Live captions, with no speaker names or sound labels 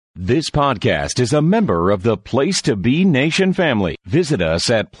This podcast is a member of the Place to Be Nation family. Visit us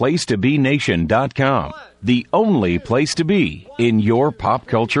at placetobenation.com, the only place to be in your pop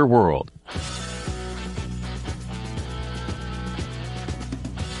culture world.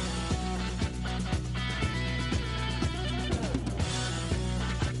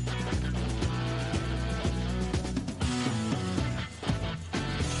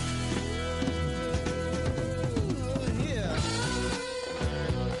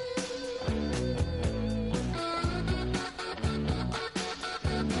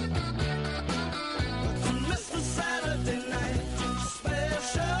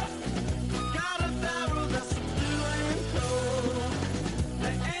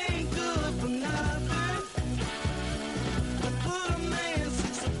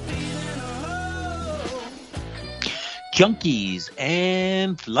 Junkies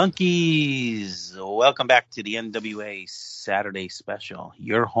and flunkies, welcome back to the NWA Saturday Special,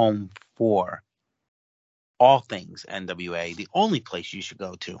 your home for all things NWA, the only place you should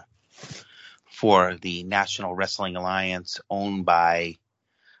go to for the National Wrestling Alliance, owned by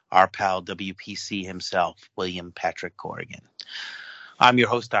our pal WPC himself, William Patrick Corrigan. I'm your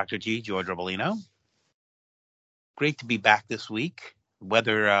host, Dr. G, George Robolino. Great to be back this week.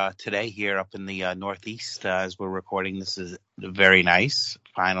 Weather today here up in the Northeast as we're recording this is very nice.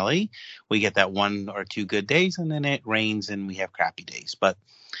 Finally, we get that 1 or 2 good days and then it rains and we have crappy days. But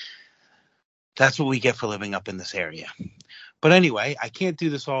that's what we get for living up in this area. But anyway, I can't do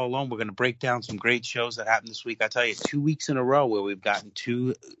this all alone. We're going to break down some great shows that happened this week. I tell you, 2 weeks in a row where we've gotten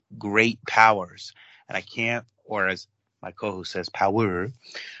 2 great powers. And I can't, or as my co-host says, power.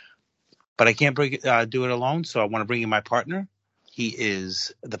 But I can't do it alone. So I want to bring in my partner. He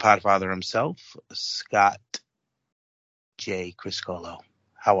is the Podfather himself, Scott J. Criscolo.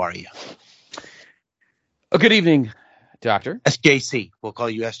 How are you? Good evening, Doctor. SJC. We'll call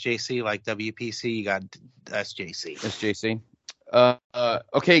you SJC like WPC. You got SJC. SJC.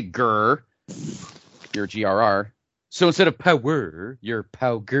 Okay, Grr. You're GRR. So instead of power, you're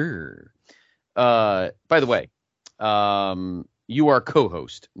Powger. By the way, you are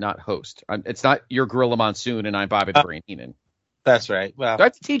co-host, not host. It's not your Gorilla Monsoon and I'm Bobby the Brain Heenan. That's right. Well, do I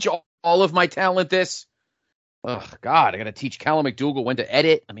have to teach all of my talent this? Oh, God, I got to teach Callum McDougal when to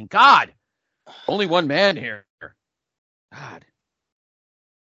edit. I mean, God, only one man here. God.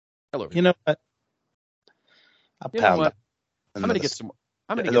 Hello. You know what? I'm going to get some.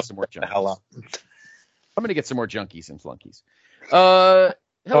 I'm going to get some more junkies. I'm going to get some more junkies and flunkies. Hello,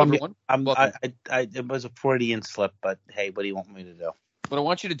 everyone. It was a Freudian slip, but hey, what do you want me to do? What I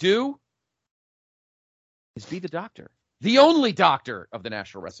want you to do is be the doctor. The only doctor of the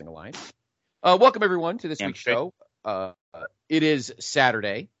National Wrestling Alliance. Welcome, everyone, to this week's show. It is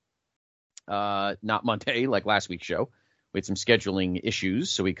Saturday, not Monday, like last week's show. We had some scheduling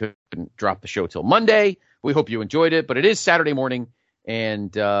issues, so we couldn't drop the show till Monday. We hope you enjoyed it, but it is Saturday morning,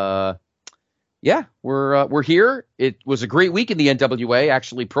 and yeah, we're here. It was a great week in the NWA.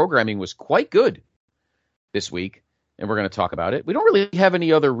 Actually, programming was quite good this week, and we're going to talk about it. We don't really have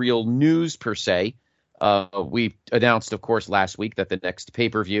any other real news per se. We announced, of course, last week that the next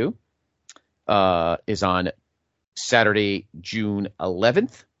pay-per-view is on Saturday, June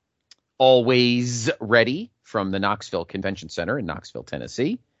 11th. Always ready from the Knoxville Convention Center in Knoxville,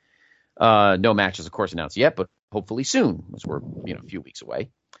 Tennessee. No matches, of course, announced yet, but hopefully soon, as we're a few weeks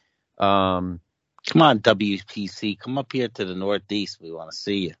away. Come on, WPC, come up here to the Northeast. We want to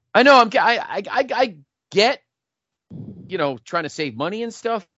see you. I know. I get, trying to save money and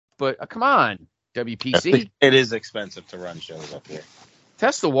stuff, but come on. WPC. It is expensive to run shows up here.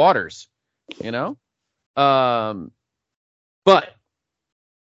 Test the waters, But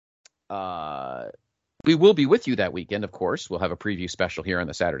we will be with you that weekend, of course. We'll have a preview special here on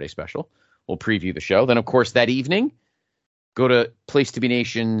the Saturday special. We'll preview the show. Then, of course, that evening, go to Place to Be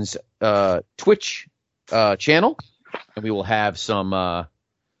Nation's Twitch channel, and we will have some.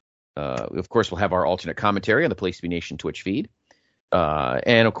 Of course, we'll have our alternate commentary on the Place to Be Nation Twitch feed.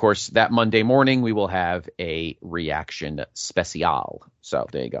 And, of course, that Monday morning, we will have a reaction special. So,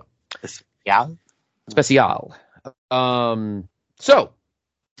 there you go. Special. So,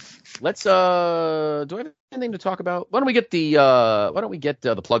 let's, do I have anything to talk about? Why don't we get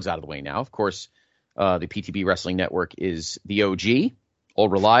the plugs out of the way now? Of course, the PTB Wrestling Network is the OG, all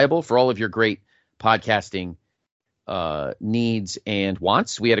reliable for all of your great podcasting needs and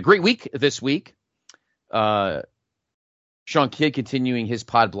wants. We had a great week this week. Sean Kidd continuing his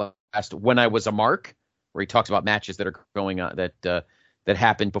pod blast When I Was a Mark, where he talks about matches that are going on that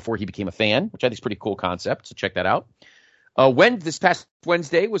happened before he became a fan, which I think is a pretty cool concept. So check that out. When this past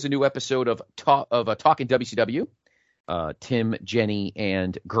Wednesday was a new episode of Talking WCW. Tim, Jenny,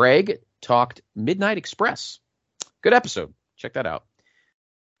 and Greg talked Midnight Express. Good episode. Check that out.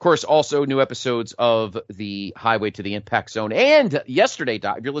 Of course, also new episodes of the Highway to the Impact Zone. And yesterday,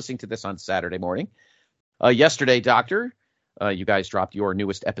 if you're listening to this on Saturday morning, yesterday, Doctor, you guys dropped your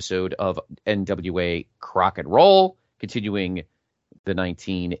newest episode of NWA Crock and Roll, continuing the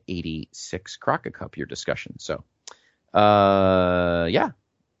 1986 Crockett Cup, your discussion. So, yeah.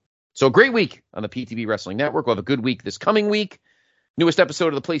 So a great week on the PTB Wrestling Network. We'll have a good week this coming week. Newest episode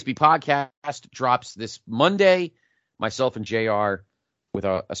of the Place Be podcast drops this Monday. Myself and JR with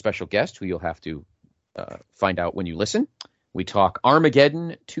a special guest who you'll have to find out when you listen. We talk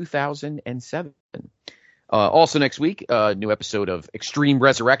Armageddon 2007. Also next week, a new episode of Extreme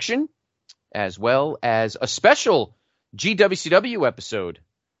Resurrection, as well as a special GWCW episode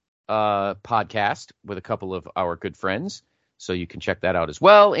podcast with a couple of our good friends. So you can check that out as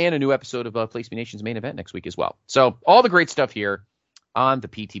well. And a new episode of Place Be Nation's main event next week as well. So all the great stuff here on the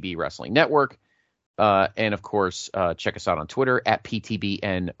PTB Wrestling Network. And of course, check us out on Twitter at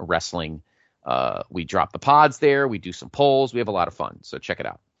PTBN Wrestling. We drop the pods there. We do some polls. We have a lot of fun. So check it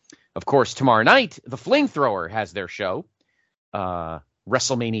out. Of course, tomorrow night, the Flamethrower has their show.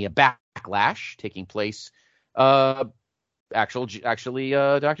 WrestleMania Backlash taking place. Actually,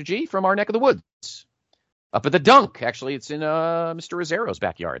 Dr. G from our neck of the woods. Up at the Dunk. Actually, it's in Mr. Rossero's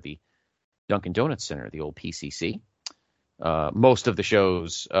backyard, the Dunkin' Donuts Center, the old PCC. Most of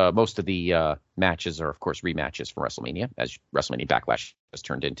the matches are, of course, rematches from WrestleMania, as WrestleMania Backlash has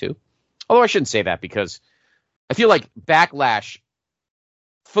turned into. Although I shouldn't say that because I feel like Backlash,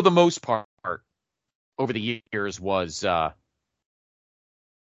 for the most part, over the years was WrestleMania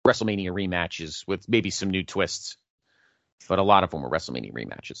rematches with maybe some new twists. But a lot of them were WrestleMania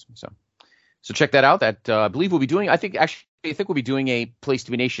rematches. So check that out. That I believe we'll be doing. I think we'll be doing a Place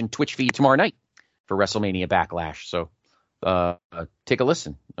to Be Nation Twitch feed tomorrow night for WrestleMania Backlash. So take a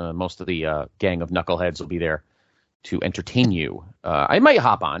listen. Most of the gang of knuckleheads will be there to entertain you. I might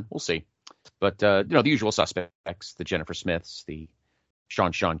hop on. We'll see. But the usual suspects: the Jennifer Smiths, the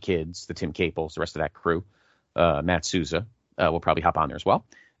Sean Kids, the Tim Caples, the rest of that crew. Matt Souza will probably hop on there as well.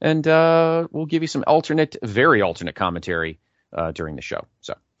 And we'll give you some very alternate commentary during the show.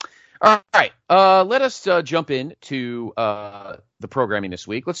 So, all right, let us jump into the programming this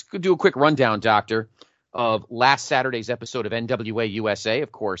week. Let's do a quick rundown, Doctor, of last Saturday's episode of NWA USA.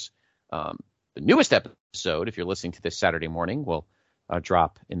 Of course, the newest episode, if you're listening to this Saturday morning, will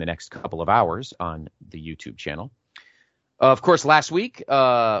drop in the next couple of hours on the YouTube channel. Of course, last week,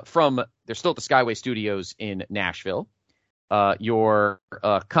 they're still at the Skyway Studios in Nashville. Your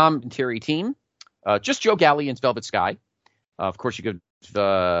commentary team, just Joe Galley and Velvet Sky. Of course, you can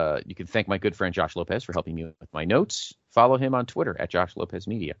thank my good friend Josh Lopez for helping me with my notes. Follow him on Twitter at Josh Lopez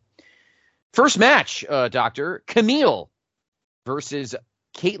Media. First match, Doctor, Camille versus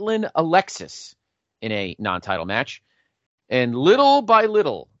Caitlin Alexis in a non-title match. And little by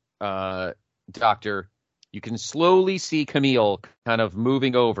little, Doctor, you can slowly see Camille kind of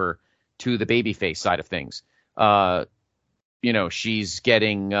moving over to the babyface side of things. She's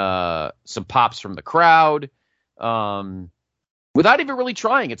getting some pops from the crowd without even really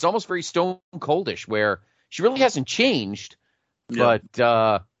trying. It's almost very Stone Coldish, where she really hasn't changed, but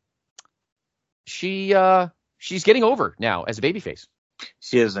she's getting over now as a babyface.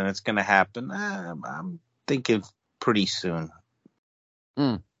 She is, and it's going to happen. I'm thinking pretty soon.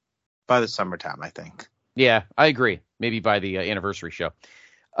 By the summertime, I think. Yeah, I agree. Maybe by the anniversary show.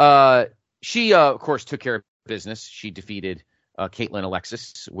 She, of course, took care of business. She defeated Caitlin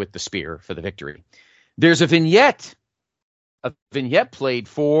Alexis with the spear for the victory. There's a vignette played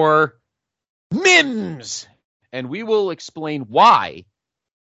for Mims, and we will explain why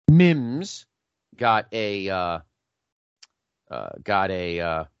Mims got a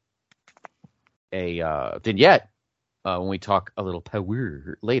vignette when we talk a little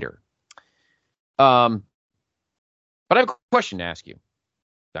power later. But I have a question to ask you,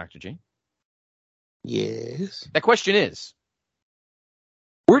 Dr. G. Yes. That question is,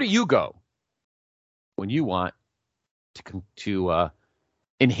 where do you go when you want to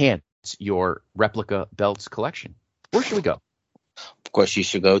enhance your replica belts collection? Where should we go? Of course, you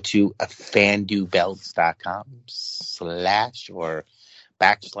should go to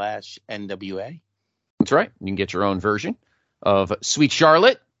fandubelts.com/NWA. That's right. You can get your own version of Sweet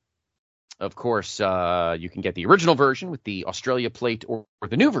Charlotte. Of course, you can get the original version with the Australia plate or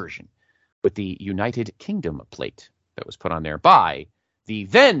the new version with the United Kingdom plate that was put on there by the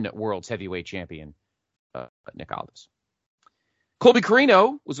then world's heavyweight champion, Nick Aldis. Colby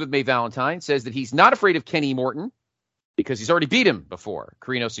Corino was with Mae Valentine, says that he's not afraid of Kenny Morton because he's already beat him before.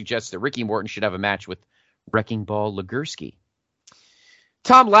 Corino suggests that Ricky Morton should have a match with Wrecking Ball Legursky.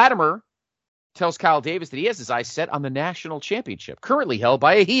 Tom Latimer tells Kyle Davis that he has his eyes set on the national championship, currently held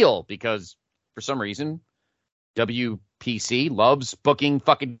by a heel, because for some reason WPC loves booking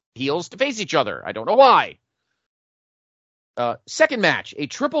fucking heels to face each other. I don't know why. Second match, a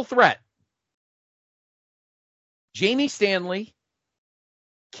triple threat. Jamie Stanley,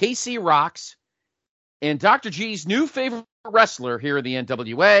 Casey Rocks, and Dr. G's new favorite wrestler here in the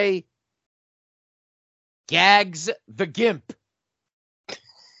NWA, Gags the Gimp.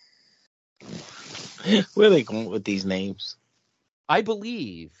 Where are they going with these names? I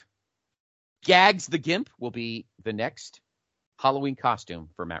believe Gags the Gimp will be the next Halloween costume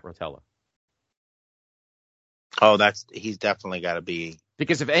for Matt Rotella. Oh, he's definitely got to be.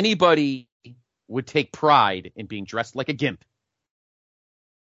 Because if anybody would take pride in being dressed like a gimp,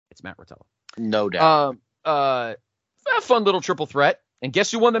 it's Matt Rotella. No doubt. A fun little triple threat. And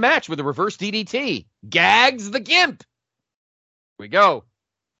guess who won the match with a reverse DDT? Gags the Gimp. Here we go.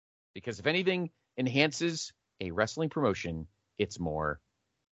 Because if anything enhances a wrestling promotion, it's more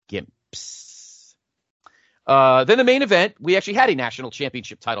gimps. Then the main event, we actually had a national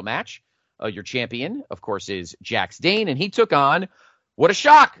championship title match. Your champion, of course, is Jax Dane, and he took on, what a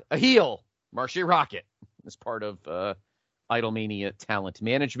shock, a heel, Marshe Rockett, as part of Idolmania Talent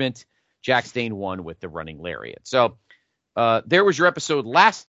Management. Jax Dane won with the running lariat. So there was your episode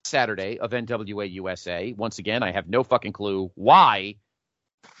last Saturday of NWA USA. Once again, I have no fucking clue why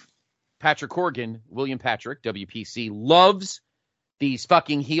Patrick Corgan, William Patrick, WPC, loves these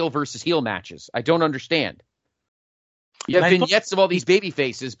fucking heel versus heel matches. I don't understand. You have vignettes of all these baby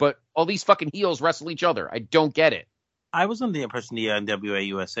faces, but all these fucking heels wrestle each other. I don't get it. I was under the impression the NWA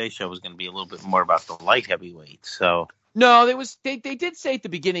USA show was going to be a little bit more about the light heavyweights. So no, they did say at the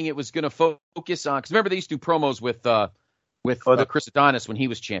beginning it was going to focus on, because remember they used to do promos with Chris Adonis when he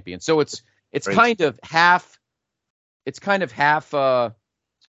was champion. So it's kind of half. It's kind of half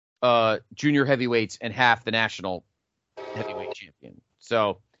junior heavyweights and half the national heavyweight champion.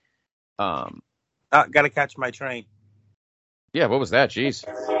 So, got to catch my train. Yeah, what was that? Jeez.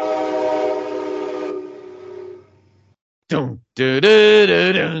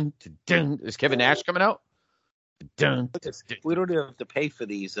 Is Kevin Nash coming out? We don't even have to pay for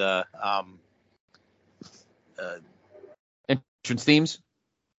these entrance themes.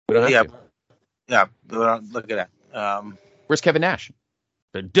 We don't have to. Yeah. Look at that. Where's Kevin Nash?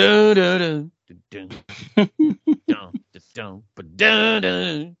 That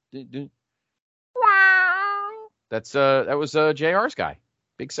was JR's guy,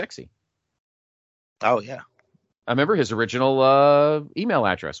 Big Sexy. Oh yeah, I remember his original email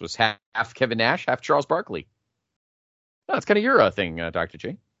address was half Kevin Nash, half Charles Barkley. Oh, that's kind of your thing, Dr.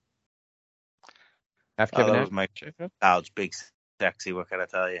 J. Half Kevin Nash. My college Big Sexy. What can I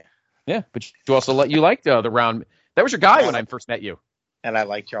tell you? Yeah, but you also liked the round. That was your guy when I first met you. And I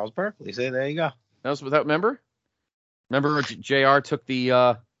like Charles Barkley. So there you go. That was without remember JR took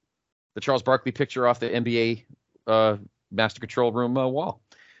the Charles Barkley picture off the NBA Master Control Room wall.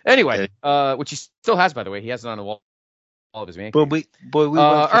 Anyway, which he still has, by the way. He has it on the wall of his man. But we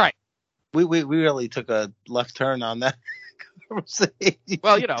all right. We really took a left turn on that conversation.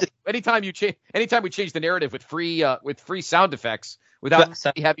 Well, anytime we change the narrative with free sound effects without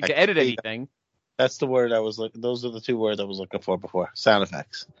having to edit anything. That's the word I was looking. Those are the two words I was looking for before. Sound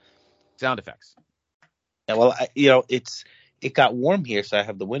effects. Sound effects. Yeah, well, it got warm here, so I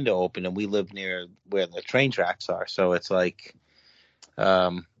have the window open, and we live near where the train tracks are. So it's like,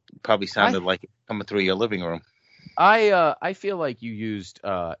 probably sounded like it coming through your living room. I feel like you used.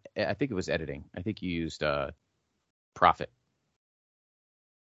 I think it was editing. I think you used Prophet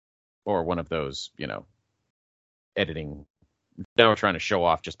or one of those, editing. Now we're trying to show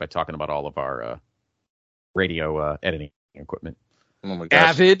off just by talking about all of our radio editing equipment. Oh my gosh.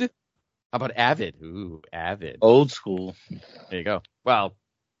 Avid. How about Avid? Ooh, Avid. Old school. There you go. Well,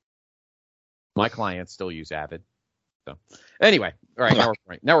 my clients still use Avid. So anyway, all right,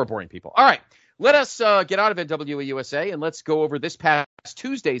 now we're boring people. All right, let us get out of NWA USA and let's go over this past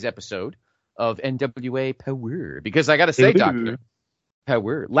Tuesday's episode of NWA Power. Because I got to say, Doctor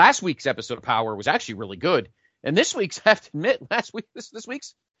Power, last week's episode of Power was actually really good. And this week's, I have to admit, this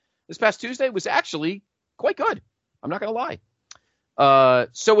past Tuesday was actually quite good. I'm not going to lie.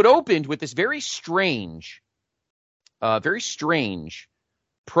 So it opened with this very strange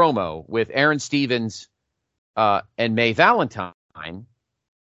promo with Aaron Stevens and Mae Valentine.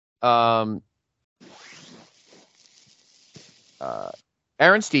 Aaron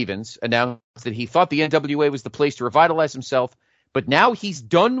Stevens announced that he thought the NWA was the place to revitalize himself, but now he's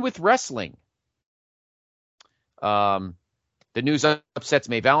done with wrestling. The news upsets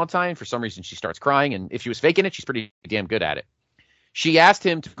Mae Valentine. For some reason, she starts crying, and if she was faking it, she's pretty damn good at it. She asked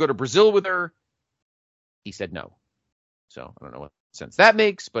him to go to Brazil with her. He said no. So I don't know what sense that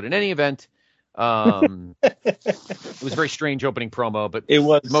makes, but in any event, it was a very strange opening promo. But it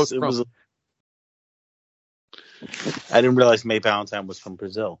was. I didn't realize Mae Valentine was from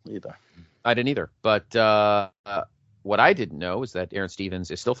Brazil either. I didn't either. But what I didn't know is that Aaron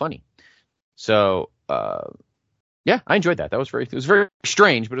Stevens is still funny. So yeah, I enjoyed that. It was very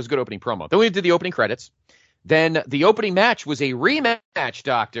strange, but it was a good opening promo. Then we did the opening credits. Then the opening match was a rematch,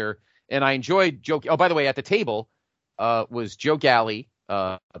 Doctor, and I enjoyed Joe. Oh, by the way, at the table was Joe Galley,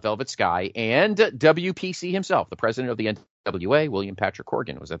 Velvet Sky, and WPC himself, the president of the NWA, William Patrick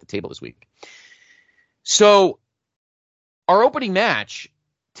Corgan, was at the table this week. So our opening match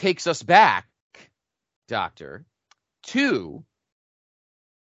takes us back, Doctor, to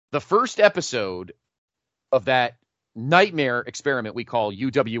the first episode of that nightmare experiment we call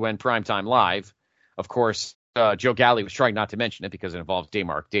UWN Primetime Live. Of course, Joe Galley was trying not to mention it because it involves Dave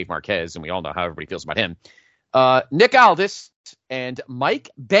Marquez, and we all know how everybody feels about him. Nick Aldis and Mike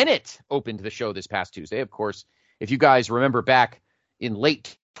Bennett opened the show this past Tuesday. Of course, if you guys remember back in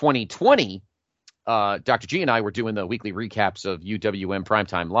late 2020, Dr. G and I were doing the weekly recaps of UWM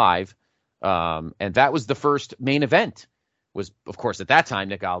Primetime Live, and that was the first main event. Was, of course, at that time,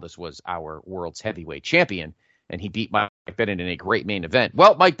 Nick Aldis was our world's heavyweight champion, and he beat Mike Bennett in a great main event.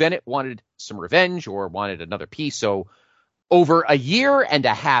 Well, Mike Bennett wanted some revenge or wanted another piece, so over a year and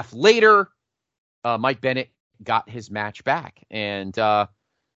a half later, Mike Bennett got his match back. And I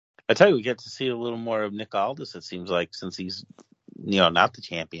tell you, we get to see a little more of Nick Aldis, it seems like, since he's not the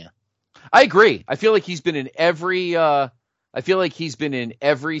champion. I agree. I feel like he's been in every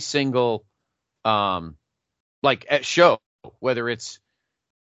single show, whether it's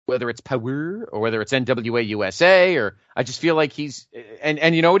Power or whether it's NWA USA, or I just feel like he's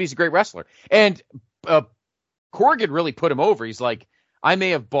and you know what, he's a great wrestler. And Corgan really put him over. He's like, I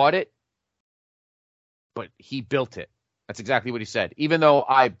may have bought it, but he built it. That's exactly what he said. Even though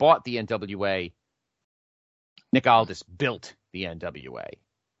I bought the NWA, Nick Aldis built the NWA,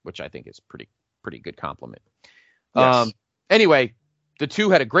 which I think is pretty good compliment. Yes. Anyway, the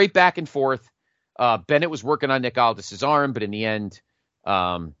two had a great back and forth. Bennett was working on Nick Aldis's arm, but in the end,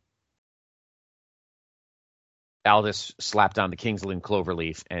 Aldis slapped on the Kingsland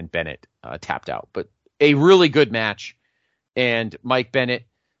Cloverleaf and Bennett tapped out. But a really good match. And Mike Bennett,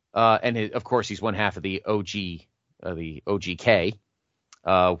 of course, he's one half of the OGK.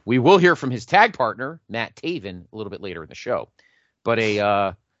 We will hear from his tag partner, Matt Taven, a little bit later in the show. But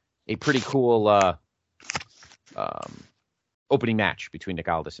a pretty cool opening match between Nick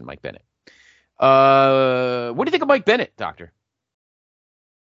Aldis and Mike Bennett. What do you think of Mike Bennett, Doctor?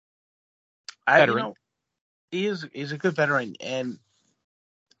 Veteran. He's a good veteran, and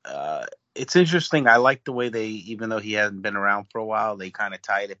it's interesting. I like the way they, even though he hasn't been around for a while, they kind of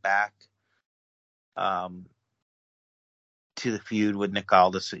tied it back to the feud with Nick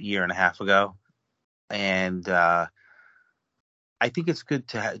Aldis a year and a half ago, and I think it's good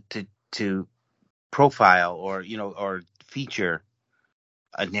to profile or feature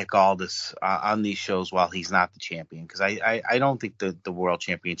a Nick Aldis on these shows while he's not the champion, because I don't think the world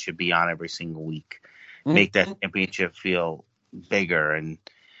champion should be on every single week. Mm-hmm. Make that championship feel bigger,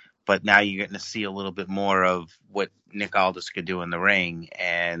 but now you're getting to see a little bit more of what Nick Aldis could do in the ring,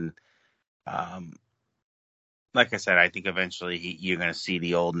 and like I said, I think eventually you're going to see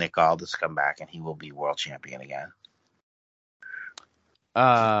the old Nick Aldis come back, and he will be world champion again.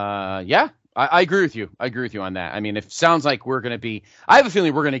 Yeah. I agree with you. I agree with you on that. I mean, it sounds like I have a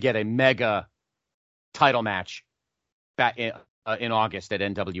feeling we're going to get a mega title match back in August at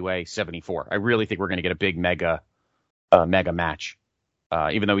NWA 74. I really think we're going to get a big mega match,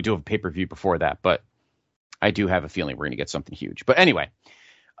 even though we do have a pay-per-view before that. But I do have a feeling we're going to get something huge. But anyway,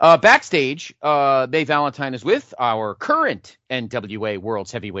 backstage, Mae Valentine is with our current NWA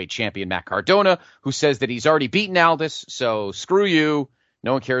World's Heavyweight Champion, Matt Cardona, who says that he's already beaten Aldis, so screw you.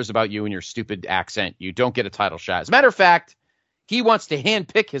 No one cares about you and your stupid accent. You don't get a title shot. As a matter of fact, he wants to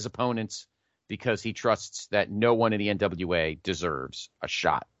handpick his opponents because he trusts that no one in the NWA deserves a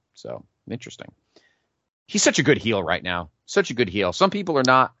shot. So, interesting. He's such a good heel right now. Such a good heel. Some people are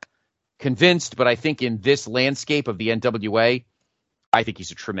not convinced, but I think in this landscape of the NWA, I think he's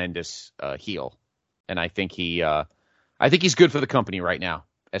a tremendous heel. And I think he's good for the company right now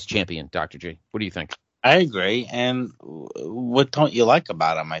as champion, Dr. G. What do you think? I agree. And what don't you like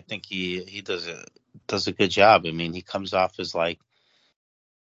about him? I think he does a good job. I mean, he comes off as like,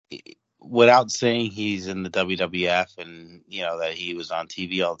 without saying he's in the WWF and, that he was on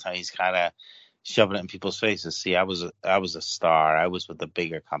TV all the time, he's kind of shoving it in people's faces. See, I was a star. I was with a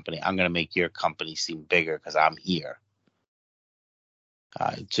bigger company. I'm going to make your company seem bigger because I'm here.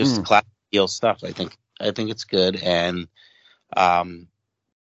 Just classic heel stuff. I think it's good, and I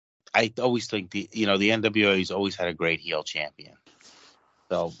always think the NWA has always had a great heel champion.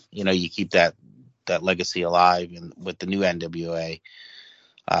 So you keep that legacy alive, and with the new NWA,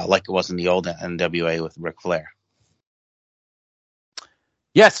 like it was in the old NWA with Ric Flair.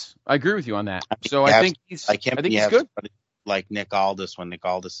 Yes, I agree with you on that. So I think he's good. Like Nick Aldis, when Nick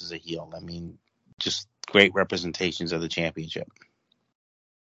Aldis is a heel. I mean, just great representations of the championship.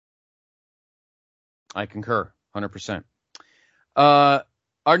 I concur, 100%.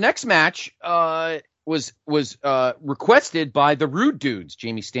 Our next match was requested by the Rude Dudes,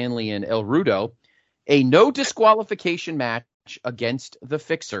 Jamie Stanley and El Rudo, a no disqualification match against the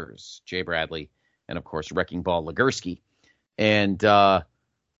Fixers, Jay Bradley, and of course Wrecking Ball Legursky. And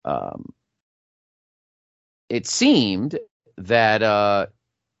it seemed that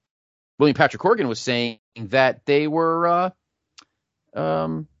William Patrick Corgan was saying that they were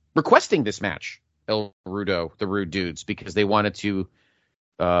requesting this match, El Rudo, the Rude Dudes, because they wanted to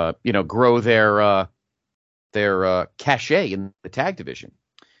grow their cachet in the tag division.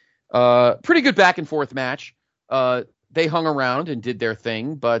 Pretty good back and forth match. They hung around and did their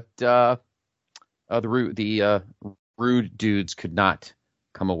thing, but the Rude Dudes could not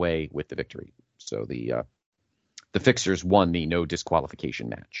come away with the victory. So the Fixers won the no disqualification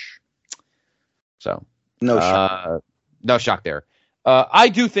match. So no shock there. I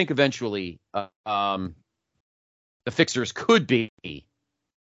do think eventually the Fixers could be a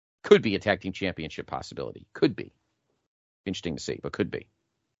tag team championship possibility. Could be. Interesting to see, but could be.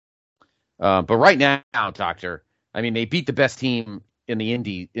 But right now, Doctor, I mean, they beat the best team in the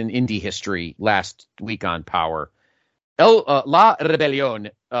indie history last week on Power. La Rebellion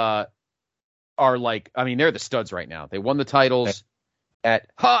are like, I mean, they're the studs right now. They won the titles at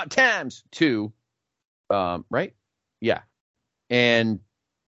Hot Times 2, right? Yeah. And,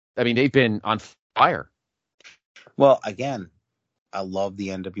 I mean, they've been on fire. Well, again, I love the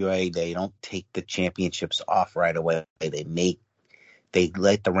NWA. They don't take the championships off right away. They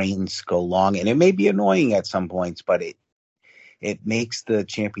let the reigns go long, and it may be annoying at some points, but it makes the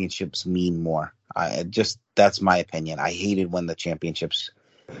championships mean more. That's my opinion. I hated when the championships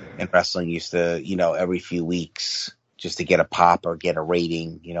in wrestling used to, every few weeks just to get a pop or get a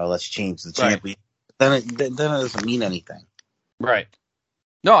rating. Let's change the champion. Then it doesn't mean anything. Right.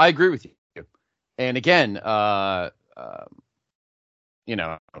 No, I agree with you. And again, the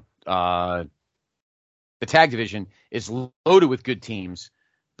tag division is loaded with good teams,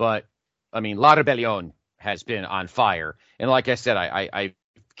 but I mean, La Rebellion has been on fire. And like I said, I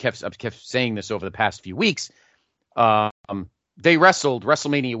kept saying this over the past few weeks. They wrestled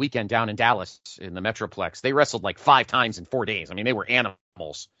WrestleMania weekend down in Dallas in the Metroplex. They wrestled like 5 times in 4 days. I mean, they were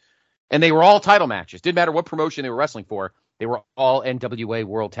animals, and they were all title matches. Didn't matter what promotion they were wrestling for. They were all NWA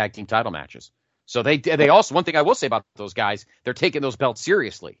World Tag Team title matches. So they also, one thing I will say about those guys, they're taking those belts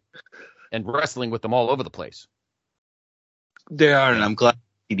seriously and wrestling with them all over the place. They are, and I'm glad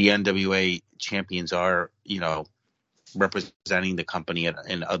the NWA champions are, representing the company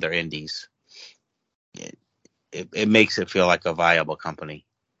in other indies. It makes it feel like a viable company.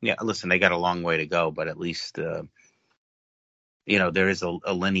 Yeah, listen, they got a long way to go, but at least, there is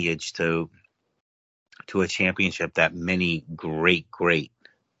a lineage to a championship that many great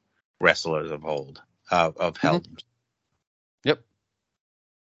wrestlers have held. Mm-hmm. Yep.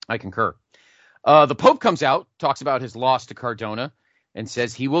 I concur. The Pope comes out, talks about his loss to Cardona, and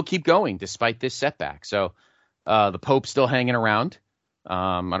says he will keep going despite this setback. So the Pope's still hanging around.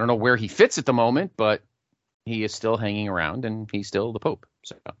 I don't know where he fits at the moment, but he is still hanging around, and he's still the Pope.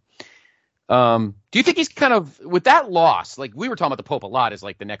 So, do you think he's kind of, with that loss, like we were talking about the Pope a lot as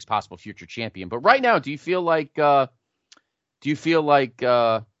like the next possible future champion, but right now, do you feel like the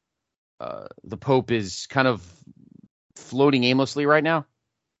Pope is kind of floating aimlessly right now?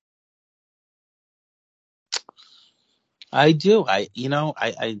 I do. I mean,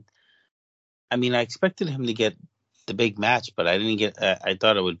 I expected him to get the big match, but I didn't get. I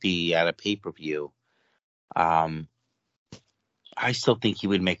thought it would be at a pay-per-view. I still think he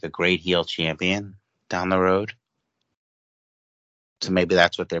would make a great heel champion down the road. So maybe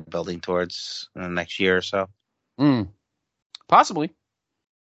that's what they're building towards in the next year or so. Possibly.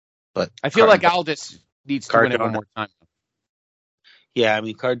 But I feel like Aldis needs to win it one more time. Yeah, I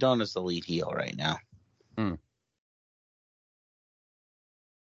mean, Cardona's the lead heel right now.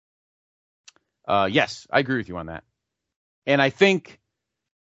 Yes, I agree with you on that. And I think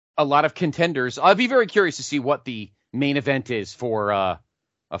a lot of contenders, I'd be very curious to see what the main event is for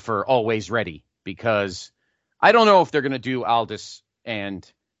Always Ready because I don't know if they're going to do Aldis and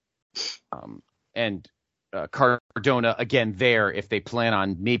Cardona again there, if they plan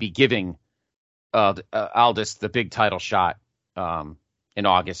on maybe giving Aldis the big title shot in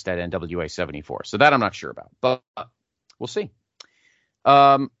August at NWA 74. So that I'm not sure about, but we'll see.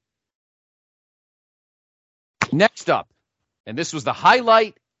 Next up, and this was the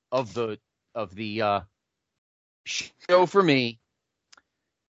highlight of the show for me.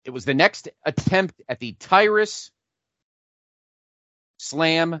 It was the next attempt at the Tyrus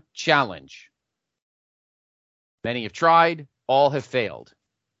Slam Challenge. Many have tried, all have failed.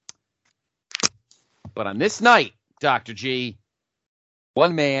 But on this night, Dr. G,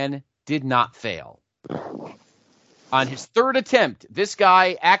 one man did not fail. On his third attempt, this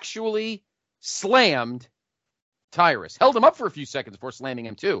guy actually slammed Tyrus. Held him up for a few seconds before slamming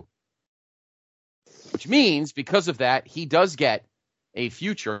him too. Which means, because of that, he does get a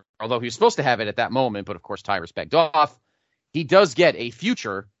future, although he was supposed to have it at that moment, but of course Tyrus begged off. He does get a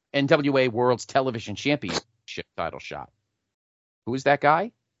future NWA World's Television Championship title shot. Who is that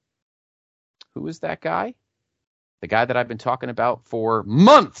guy? Who is that guy? The guy that I've been talking about for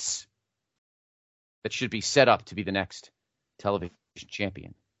months that should be set up to be the next television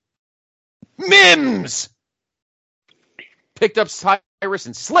champion. Mims! Picked up Tyrus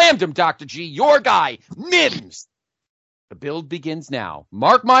and slammed him, Dr. G. Your guy, Mims! The build begins now.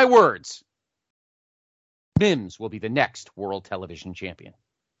 Mark my words. Mims will be the next World Television Champion.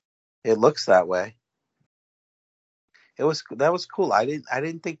 It looks that way. That was cool. I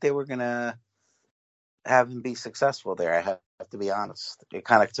didn't think they were gonna have him be successful there. I have to be honest. It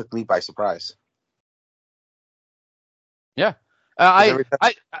kind of took me by surprise. Yeah, I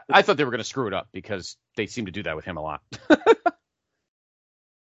thought they were gonna screw it up because they seem to do that with him a lot.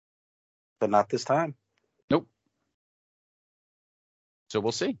 But not this time. Nope. So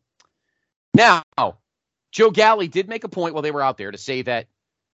we'll see. Now, Joe Galli did make a point while they were out there to say that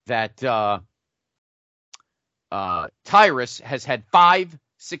Tyrus has had 5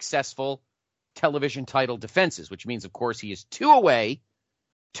 successful television title defenses, which means, of course, he is 2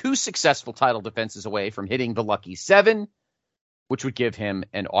 successful title defenses away from hitting the lucky 7, which would give him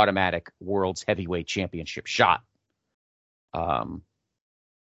an automatic World's Heavyweight Championship shot.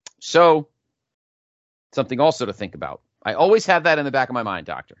 So, something also to think about. I always have that in the back of my mind,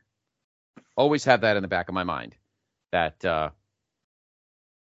 Doctor. Always have that in the back of my mind. That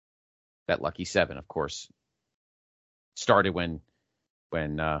lucky 7, of course, started when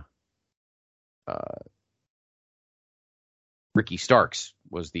Ricky Starks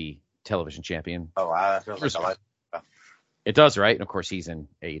was the television champion. Oh, I feel like I like that. It does, right? And of course, he's in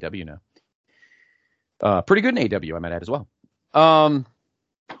AEW now. Pretty good in AEW, I might add as well.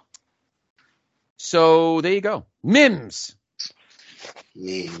 So there you go. Mims.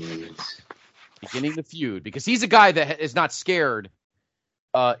 Yes. Beginning the feud, because he's a guy that is not scared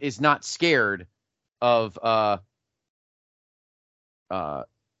of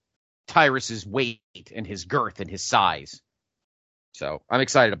Tyrus's weight and his girth and his size. So I'm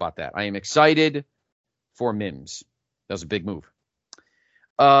excited about that. I am excited for Mims. That was a big move.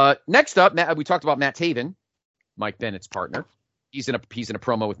 Next up, we talked about Matt Taven, Mike Bennett's partner. He's in a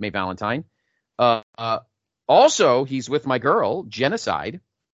promo with May Valentine. Also, he's with my girl, Genocide.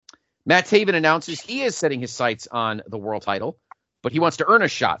 Matt Taven announces he is setting his sights on the world title, but he wants to earn a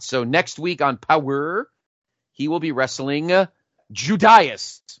shot. So next week on Power, he will be wrestling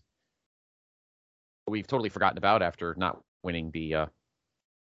Judas. We've totally forgotten about after not winning the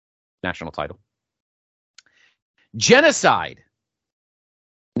national title. Genocide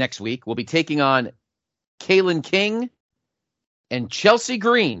next week will be taking on Kalen King and Chelsea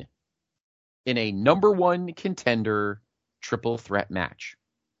Green in a number 1 contender triple threat match.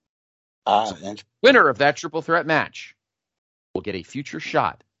 Winner of that triple threat match will get a future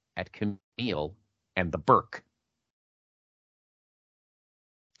shot at Camille and the Burke.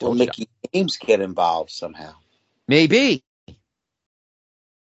 Will Mickey James get involved somehow? Maybe.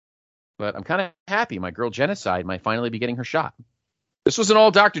 But I'm kind of happy. My girl Genocide might finally be getting her shot. This was an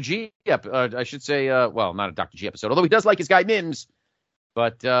all Dr. G I should say, well, not a Dr. G episode, although he does like his guy Mims.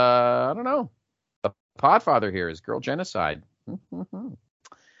 But I don't know. The podfather here is girl Genocide.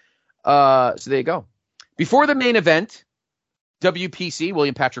 So there you go. Before the main event, WPC,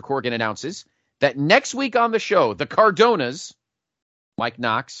 William Patrick Corgan, announces that next week on the show, the Cardonas, Mike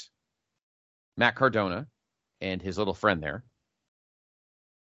Knox, Matt Cardona, and his little friend there,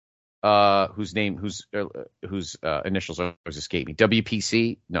 whose initials always escape me.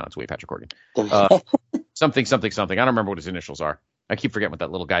 WPC? No, it's William Patrick Corgan. Something. I don't remember what his initials are. I keep forgetting what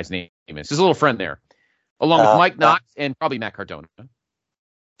that little guy's name is. His little friend there, along with Mike Knox and probably Matt Cardona.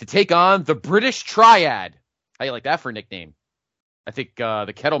 to take on the British Triad. How you like that for a nickname? I think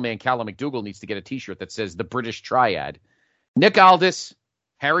the Kettleman, Callum McDougall, needs to get a T-shirt that says the British Triad. Nick Aldis,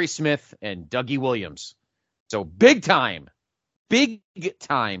 Harry Smith, and Dougie Williams. So big time,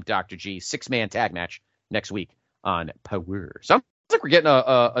 Dr. G, 6-man tag match next week on Power. Sounds like we're getting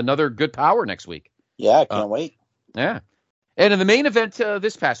another good Power next week. Yeah, I can't wait. Yeah. And in the main event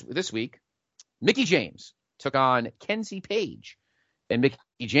this week, Mickie James took on Kenzie Page. And Mickie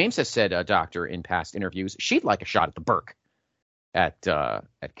James has said, Doctor, in past interviews, she'd like a shot at the Burke at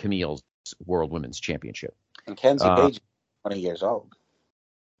Camille's World Women's Championship. And Kenzie Page is 20 years old.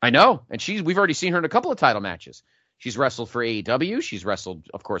 I know. And we've already seen her in a couple of title matches. She's wrestled for AEW. She's wrestled,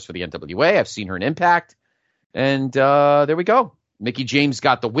 of course, for the NWA. I've seen her in Impact. And there we go. Mickie James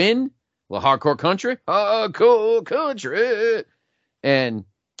got the win. Well, hardcore country. Hardcore country. And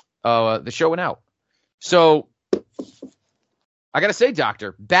the show went out. So I got to say,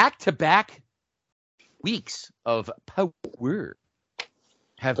 Doctor, back-to-back weeks of Power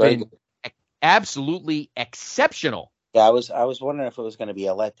have been absolutely exceptional. Yeah, I was wondering if it was going to be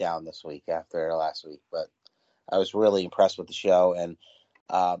a letdown this week after last week, but I was really impressed with the show and,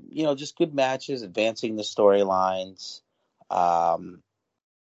 just good matches, advancing the storylines. Kind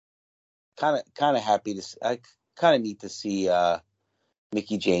of happy to. I kind of need to see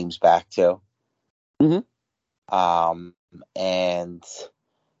Mickie James back too. Mm-hmm. And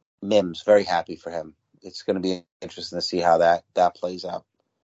Mims, very happy for him. It's going to be interesting to see how that plays out.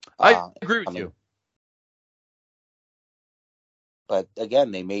 I agree with you. But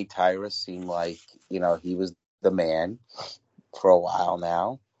again, they made Tyrus seem like, he was the man for a while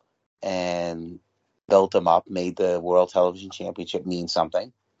now and built him up, made the World Television Championship mean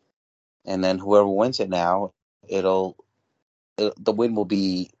something. And then whoever wins it now, the win will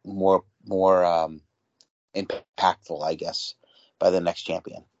be more impactful, I guess, by the next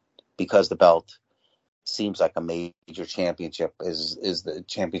champion, because the belt seems like a major championship is the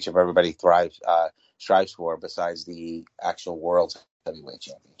championship everybody strives for, besides the actual World Heavyweight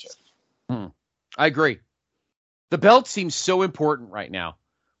Championship. I agree. The belt seems so important right now.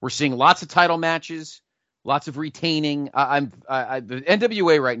 We're seeing lots of title matches, lots of retaining. The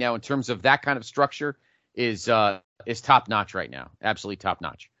NWA right now, in terms of that kind of structure, is top notch right now. Absolutely top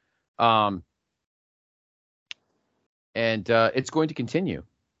notch. And it's going to continue.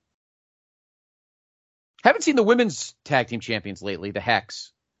 Haven't seen the women's tag team champions lately, the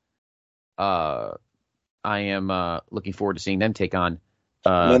Hex. I am looking forward to seeing them take on. They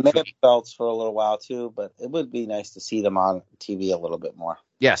have belts for a little while too, but it would be nice to see them on TV a little bit more.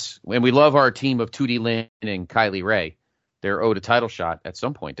 Yes, and we love our team of 2D Lynn and Kylie Ray. They're owed a title shot at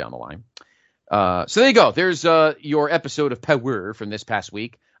some point down the line. So there you go. There's your episode of Power from this past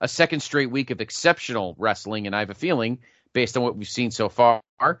week. A second straight week of exceptional wrestling, and I have a feeling, based on what we've seen so far,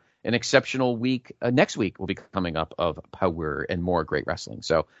 an exceptional week next week will be coming up of Power and more great wrestling.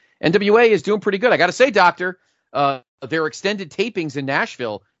 So NWA is doing pretty good. I got to say, Doctor, their extended tapings in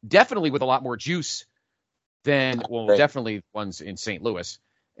Nashville, definitely with a lot more juice than, definitely ones in St. Louis.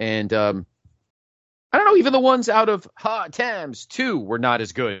 And I don't know, even the ones out of Hot Tams 2 were not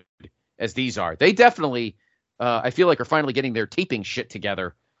as good as these are. They definitely, I feel like, are finally getting their taping shit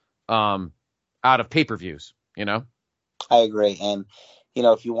together out of pay-per-views, I agree. And,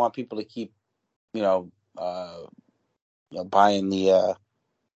 if you want people to keep, buying the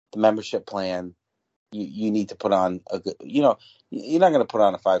membership plan, you need to put on a good, you're not going to put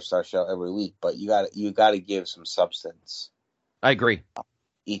on a 5-star show every week, but you got to give some substance. I agree.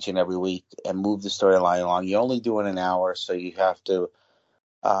 Each and every week and move the storyline along. You only do it an hour, so you have to,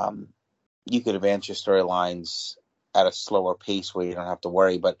 you could advance your storylines at a slower pace where you don't have to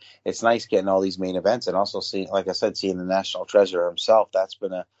worry. But it's nice getting all these main events and also seeing, like I said, seeing the National Treasure himself. That's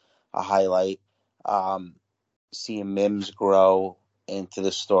been a highlight. Seeing Mims grow into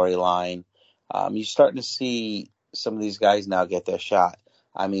the storyline. You're starting to see some of these guys now get their shot.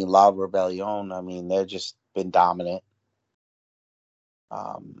 I mean, La Rebellion, they're just been dominant.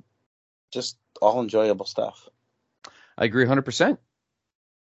 Just all enjoyable stuff. I agree 100%.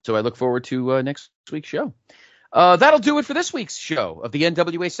 So I look forward to next week's show. That'll do it for this week's show of the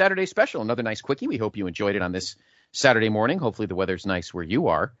NWA Saturday Special. Another nice quickie. We hope you enjoyed it on this Saturday morning. Hopefully the weather's nice where you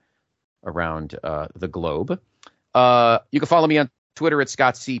are around the globe. You can follow me on Twitter at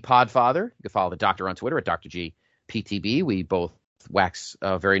Scott C. Podfather. You can follow the doctor on Twitter at Dr. G. PTB. We both wax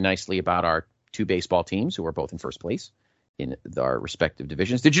very nicely about our two baseball teams who are both in first place in our respective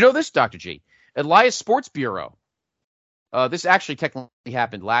divisions. Did you know this, Dr. G? Elias Sports Bureau. This actually technically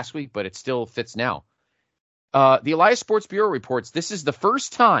happened last week, but it still fits now. The Elias Sports Bureau reports this is the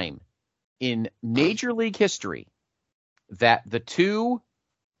first time in Major League history that the two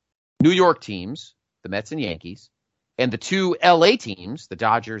New York teams, the Mets and Yankees, and the two LA teams, the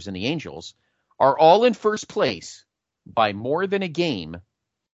Dodgers and the Angels, are all in first place by more than a game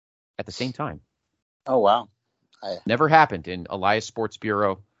at the same time. Oh, wow. Never happened in Elias Sports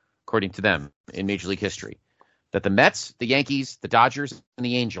Bureau, according to them, in Major League history. That the Mets, the Yankees, the Dodgers, and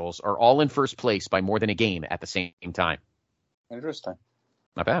the Angels are all in first place by more than a game at the same time. Interesting.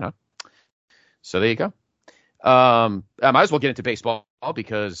 Not bad, huh? So there you go. I might as well get into baseball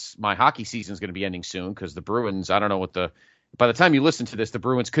because my hockey season is going to be ending soon because the Bruins, I don't know what by the time you listen to this, the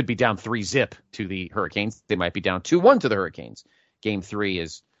Bruins could be down 3-0 to the Hurricanes. They might be down 2-1 to the Hurricanes. Game 3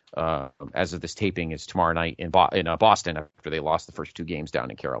 is, as of this taping, is tomorrow night in Boston after they lost the first 2 games down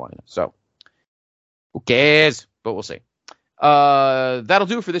in Carolina. So who cares? But we'll see. That'll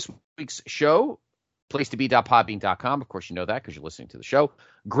do it for this week's show. Placetobe.podbean.com. Of course, you know that because you're listening to the show.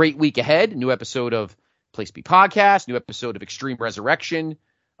 Great week ahead. New episode of Place to Be Podcast. New episode of Extreme Resurrection.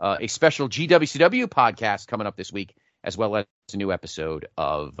 A special GWCW podcast coming up this week, as well as a new episode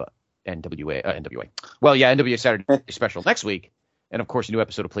of NWA. Well, yeah, NWA Saturday special next week. And, of course, a new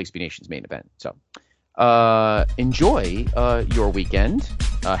episode of Place to Be Nation's main event. So enjoy your weekend.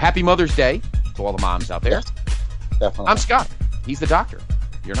 Happy Mother's Day to all the moms out there. Yes, definitely. I'm Scott. He's the doctor.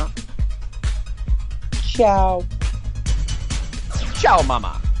 You're not. Ciao. Ciao,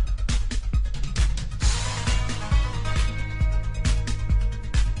 mama.